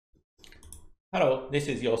Hello, this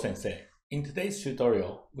is Yo Sensei. In today's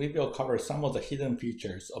tutorial, we will cover some of the hidden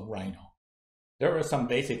features of Rhino. There were some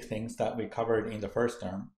basic things that we covered in the first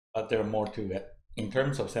term, but there are more to it in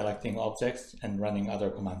terms of selecting objects and running other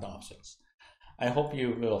command options. I hope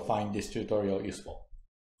you will find this tutorial useful.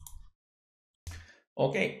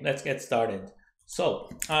 Okay, let's get started. So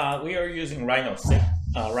we are using Rhino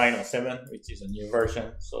 7, which is a new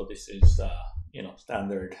version. So this is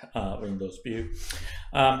standard Windows view.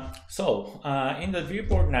 In the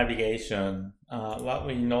viewport navigation, what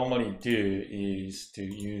we normally do is to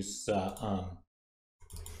use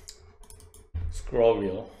scroll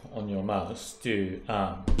wheel on your mouse to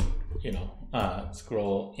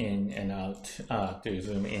scroll in and out, to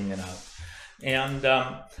zoom in and out. And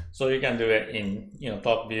so you can do it in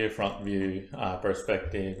top view, front view,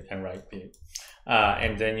 perspective, and right view.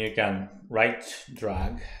 And then you can right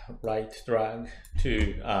drag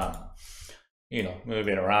to move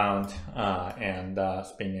it around and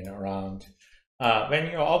spin it around.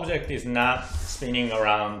 When your object is not spinning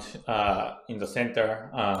around in the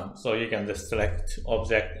center, so you can just select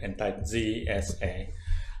object and type ZSA,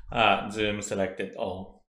 zoom selected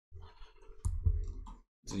all,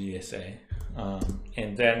 ZSA.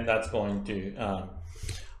 And then that's going to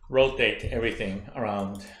rotate everything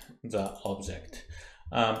around the object.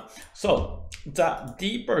 So the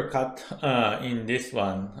deeper cut in this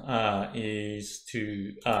one is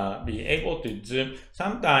to be able to zoom.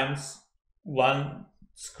 Sometimes one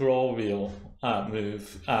scroll wheel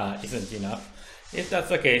move isn't enough. If that's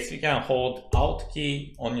the case, you can hold Alt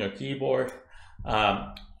key on your keyboard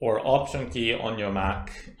or Option key on your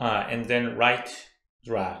Mac and then right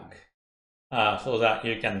drag so that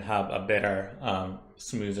you can have a better,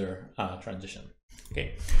 smoother transition.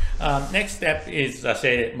 Okay. Next step is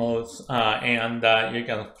shaded modes, and you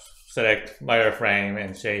can select wireframe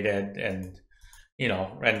and shaded and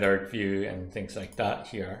rendered view and things like that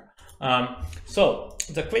here. So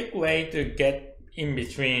the quick way to get in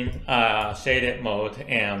between shaded mode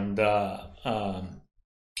and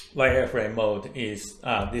wireframe mode is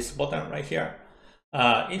this button right here.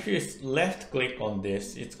 If you left click on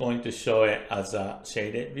this, it's going to show it as a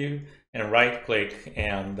shaded view, and right click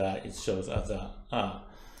and it shows as a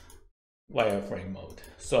wireframe mode.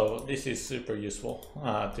 So this is super useful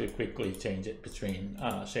to quickly change it between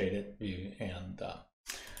shaded view and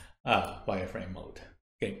wireframe mode.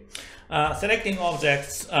 Okay, selecting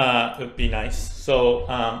objects would be nice. So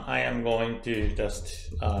I am going to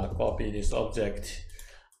just copy this object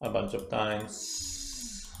a bunch of times.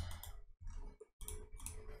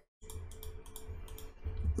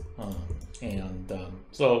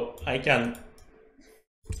 So I can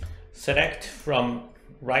select from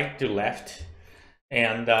right to left,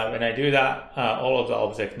 and when I do that, all of the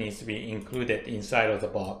object needs to be included inside of the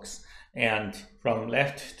box, and from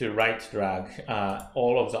left to right drag,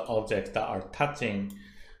 all of the objects that are touching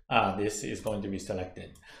this is going to be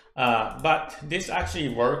selected. But this actually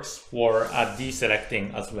works for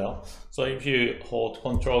deselecting as well. So if you hold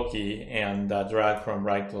Control key and drag from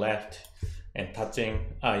right to left and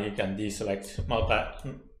touching, you can deselect multiple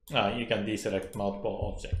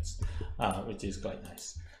objects, which is quite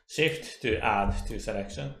nice. Shift to add to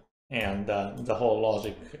selection, and the whole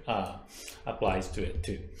logic applies to it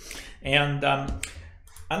too. And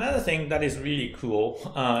another thing that is really cool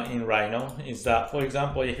in Rhino is that, for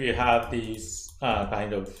example, if you have these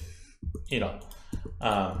kind of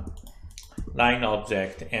line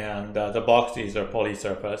object and the boxes are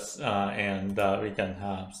polysurface, and we can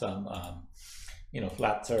have some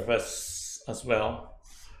flat surface as well.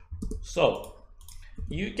 So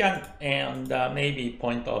you can, and maybe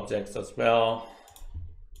point objects as well.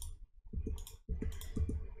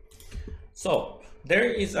 So there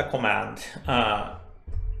is a command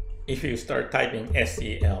if you start typing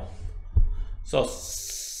SEL. So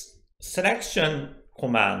selection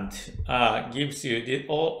command gives you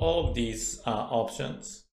all of these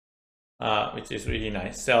options, which is really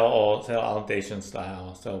nice. Cell annotation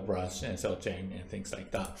style, cell brush, and cell chain, and things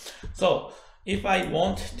like that. So if I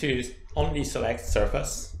want to only select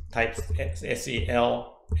surface, type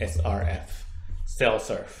SEL SRF, cell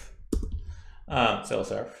surf,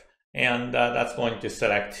 and that's going to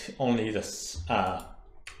select only this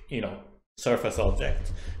surface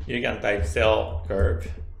object. You can type cell curve,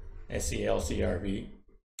 SEL CRV,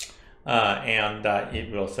 and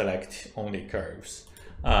it will select only curves.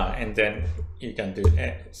 And then you can do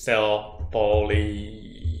cell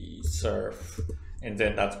poly surf, and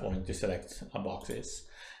then that's going to select boxes.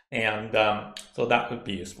 And so that would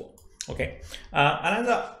be useful. Okay,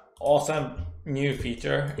 another awesome new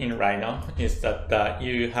feature in Rhino is that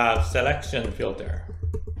you have selection filter.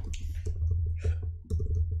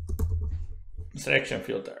 selection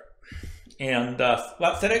filter. And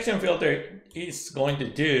what selection filter is going to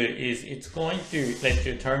do is it's going to let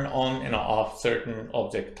you turn on and off certain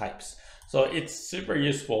object types. So it's super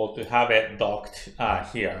useful to have it docked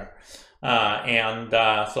here.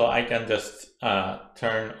 So I can just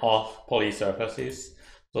turn off poly surfaces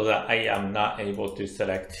so that I am not able to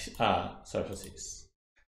select poly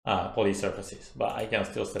surfaces, but I can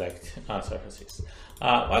still select surfaces.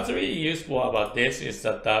 What's really useful about this is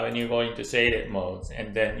that when you go into shaded modes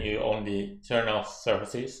and then you only turn off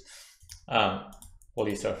surfaces,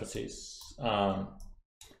 poly surfaces,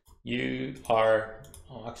 you are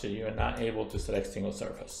not able to select single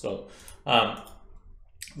surface. So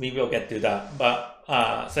we will get to that, but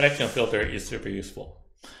selection filter is super useful.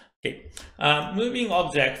 Okay, moving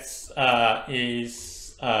objects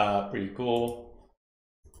is pretty cool.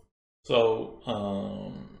 So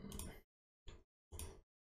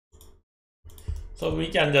so we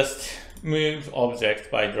can just move objects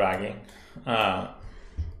by dragging,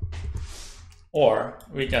 or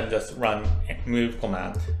we can just run move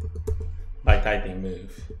command by typing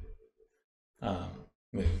move,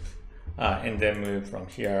 and then move from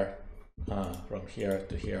here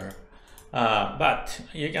to here. But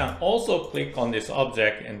you can also click on this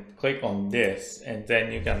object and click on this, and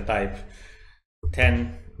then you can type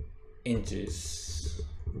 10 inches.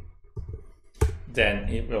 Then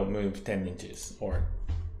it will move 10 inches or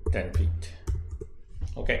 10 feet.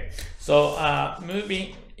 Okay, so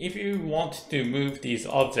if you want to move these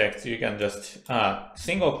objects, you can just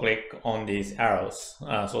single click on these arrows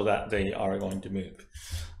so that they are going to move.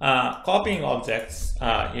 Copying objects,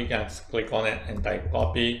 you can click on it and type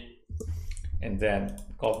copy, and then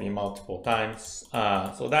copy multiple times.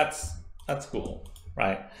 So that's cool,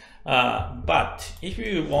 right? But if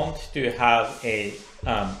you want to have a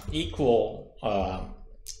equal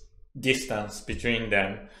distance between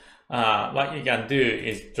them, what you can do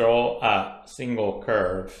is draw a single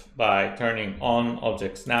curve by turning on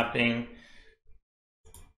object snapping,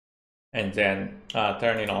 and then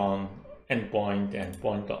turning on endpoint and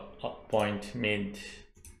point mid,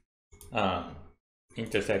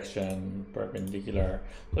 intersection, perpendicular.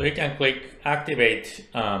 So you can click activate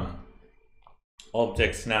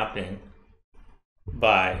object snapping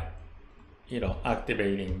by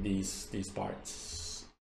activating these parts.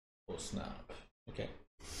 Snap. Okay,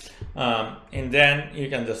 and then you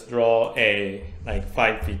can just draw a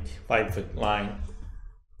 5 foot line.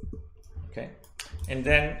 Okay, and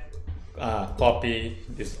then copy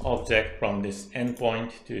this object from this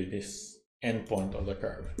endpoint to this endpoint of the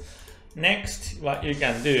curve. Next, what you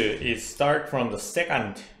can do is start from the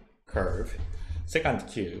second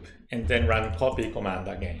cube, and then run copy command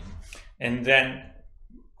again, and then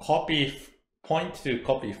point to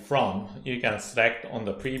copy from, you can select on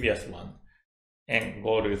the previous one and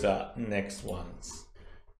go to the next ones,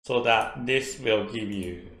 so that this will give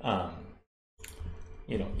you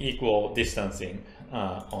equal distancing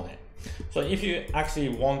on it. So if you actually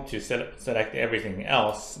want to select everything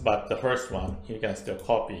else but the first one, you can still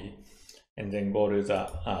copy and then go to the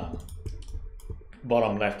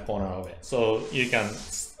bottom left corner of it. So you can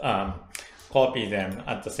copy them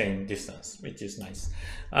at the same distance, which is nice.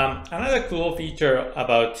 Another cool feature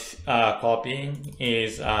about copying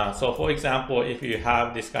is, so for example, if you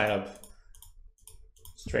have this kind of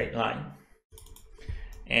straight line,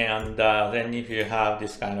 and then if you have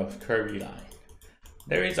this kind of curvy line,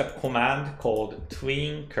 there is a command called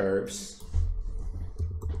tween curves.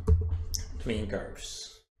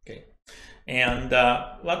 Okay. And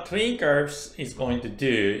what tween curves is going to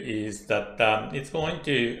do is that it's going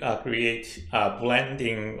to create a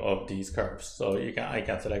blending of these curves. So I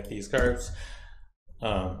can select these curves,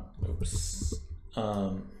 and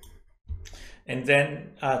then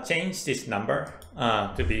change this number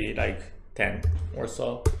to be like 10 or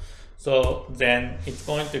so. So then it's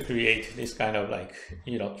going to create this kind of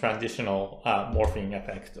transitional morphing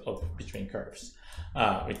effect between curves,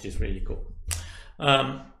 which is really cool.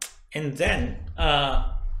 And then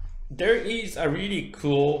there is a really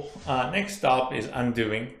cool, next stop is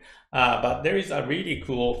undoing, but there is a really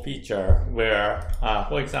cool feature where,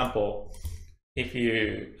 for example, if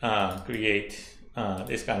you create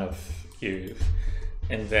this kind of cube,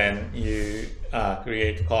 and then you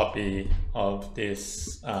create copy of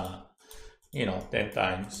this, 10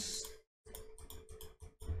 times,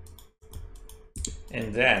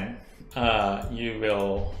 and then you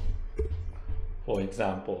will, for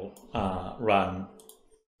example, run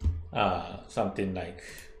something like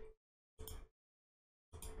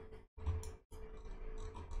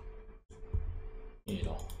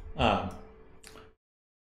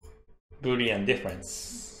Boolean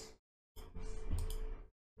difference.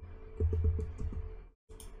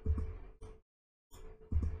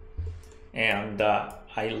 and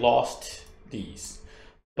I lost these.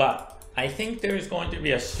 But I think there is going to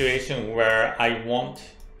be a situation where I want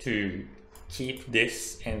to keep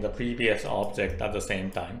this and the previous object at the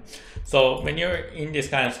same time. So when you're in this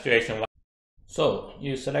kind of situation, so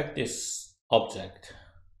you select this object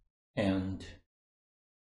and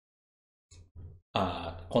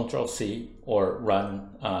Control C or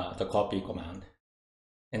run the copy command,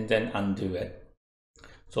 and then undo it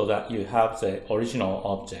so that you have the original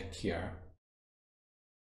object here.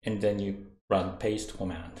 And then you run paste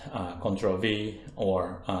command, Control V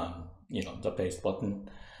or the paste button.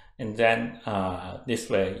 And then this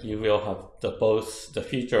way you will have both the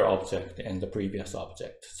future object and the previous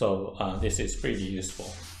object. So this is pretty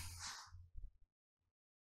useful.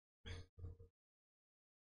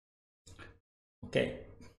 Okay.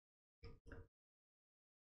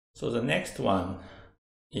 So the next one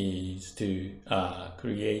is to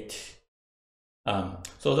create.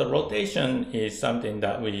 So the rotation is something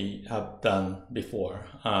that we have done before,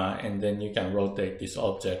 and then you can rotate this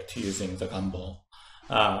object using the gumball.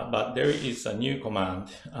 But there is a new command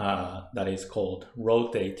that is called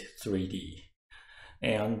rotate 3D.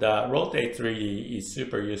 And rotate 3D is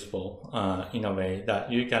super useful in a way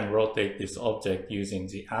that you can rotate this object using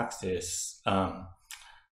the axis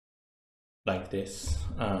like this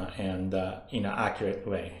and in an accurate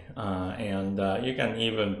way. And you can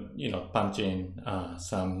even punch in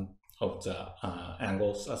some of the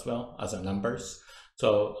angles as well as the numbers.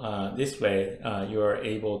 So this way you are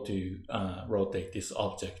able to rotate this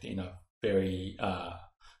object in a very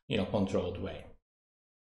controlled way.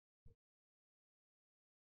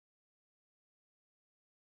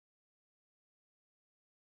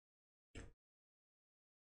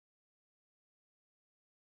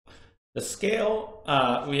 The scale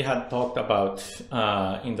we had talked about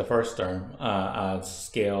in the first term as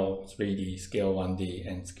scale 3D, scale 1D,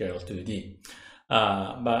 and scale 2D.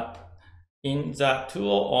 But in the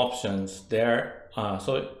tool options there,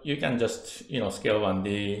 so you can just scale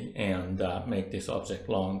 1D and make this object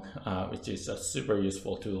long, which is a super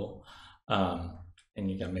useful tool,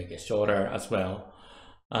 and you can make it shorter as well.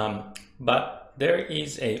 But there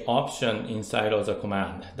is a option inside of the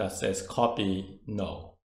command that says copy no.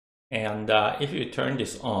 And if you turn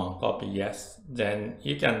this on, copy yes, then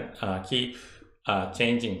you can keep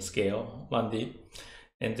changing scale 1D,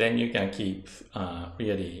 and then you can keep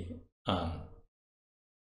really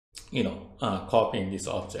copying this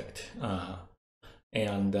object,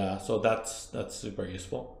 and so that's super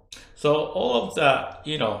useful. So all of the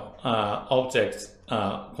objects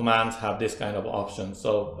commands have this kind of option.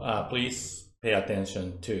 So please pay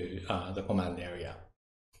attention to the command area.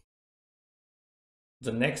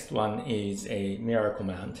 The next one is a mirror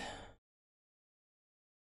command.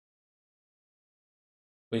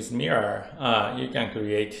 With mirror, you can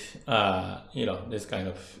create, this kind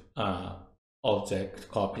of object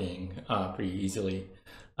copying pretty easily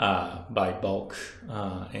by bulk,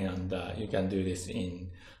 and you can do this in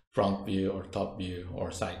front view or top view or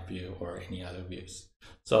side view or any other views.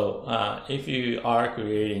 So if you are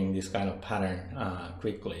creating this kind of pattern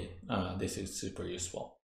quickly, this is super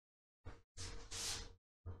useful.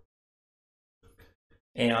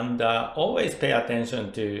 And always pay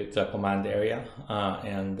attention to the command area,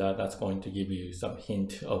 and that's going to give you some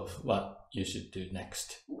hint of what you should do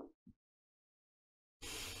next.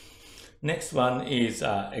 Next one is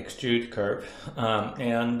extrude curve,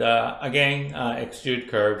 and again, extrude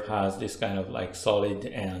curve has this kind of like solid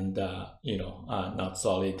and not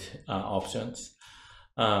solid options.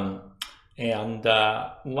 And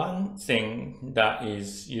one thing that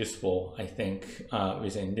is useful, I think,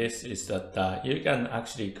 within this is that you can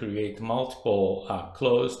actually create multiple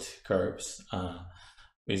closed curves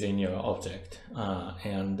within your object,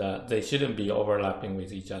 and they shouldn't be overlapping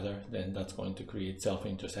with each other. Then that's going to create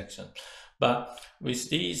self-intersection. But with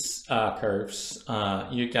these curves,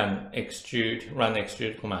 you can run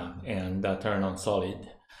extrude command and turn on solid.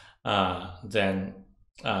 Then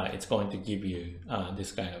it's going to give you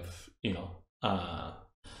this kind of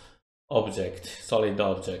solid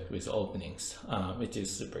object with openings, which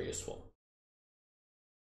is super useful.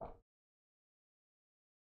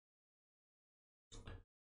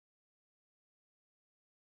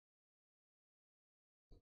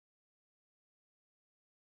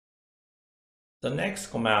 The next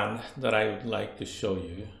command that I would like to show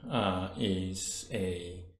you is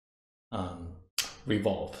a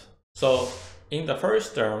revolve. So in the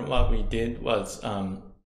first term, what we did was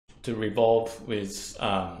to revolve with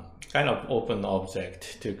kind of open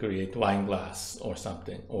object to create wine glass or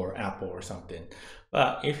something, or apple or something.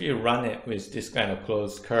 But if you run it with this kind of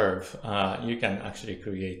closed curve, you can actually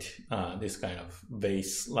create this kind of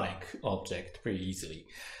vase-like object pretty easily.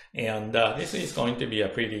 And this is going to be a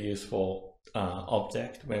pretty useful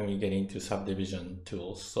object when we get into subdivision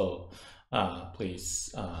tools. So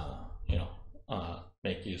please,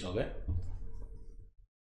 make use of it.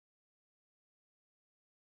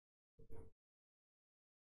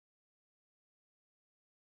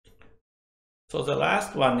 So the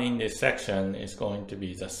last one in this section is going to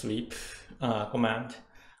be the sweep command.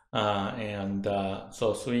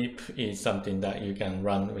 So sweep is something that you can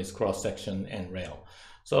run with cross-section and rail.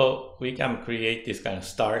 So we can create this kind of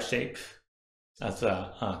star shape as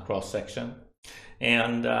a cross-section.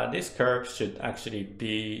 And this curve should actually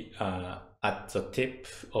be at the tip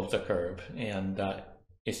of the curve. And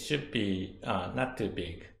it should be not too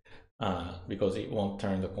big because it won't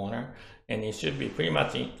turn the corner. And it should be pretty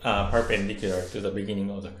much perpendicular to the beginning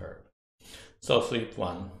of the curve. So sweep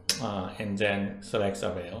one, and then select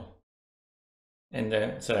the rail, and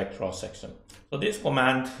then select cross section. So this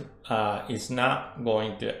command is not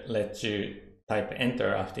going to let you type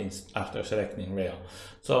enter after selecting rail.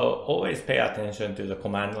 So always pay attention to the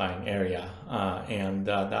command line area, and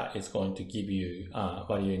that is going to give you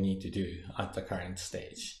what you need to do at the current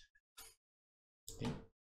stage. Okay.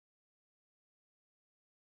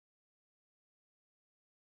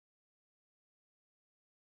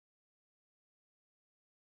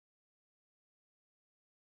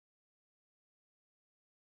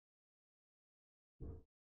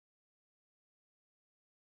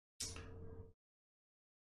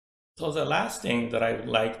 So the last thing that I would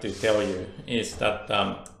like to tell you is that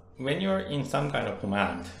when you're in some kind of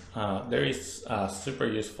command, there is a super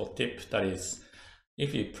useful tip that is,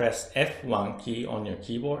 if you press F1 key on your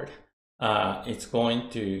keyboard, it's going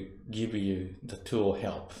to give you the tool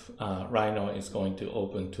help. Rhino is going to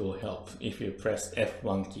open tool help if you press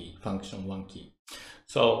F1 key, function 1 key.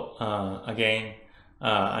 So again,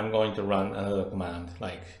 I'm going to run another command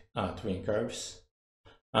like twin curves.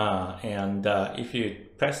 If you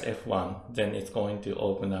press F1, then it's going to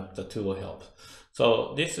open up the tool help.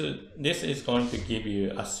 So this is going to give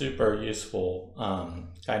you a super useful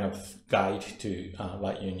kind of guide to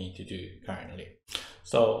what you need to do currently.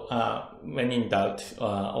 So when in doubt,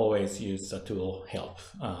 always use the tool help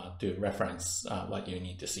to reference what you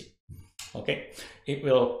need to see. Okay,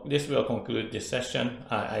 this will conclude this session.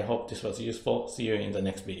 I hope this was useful. See you in the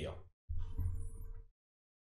next video.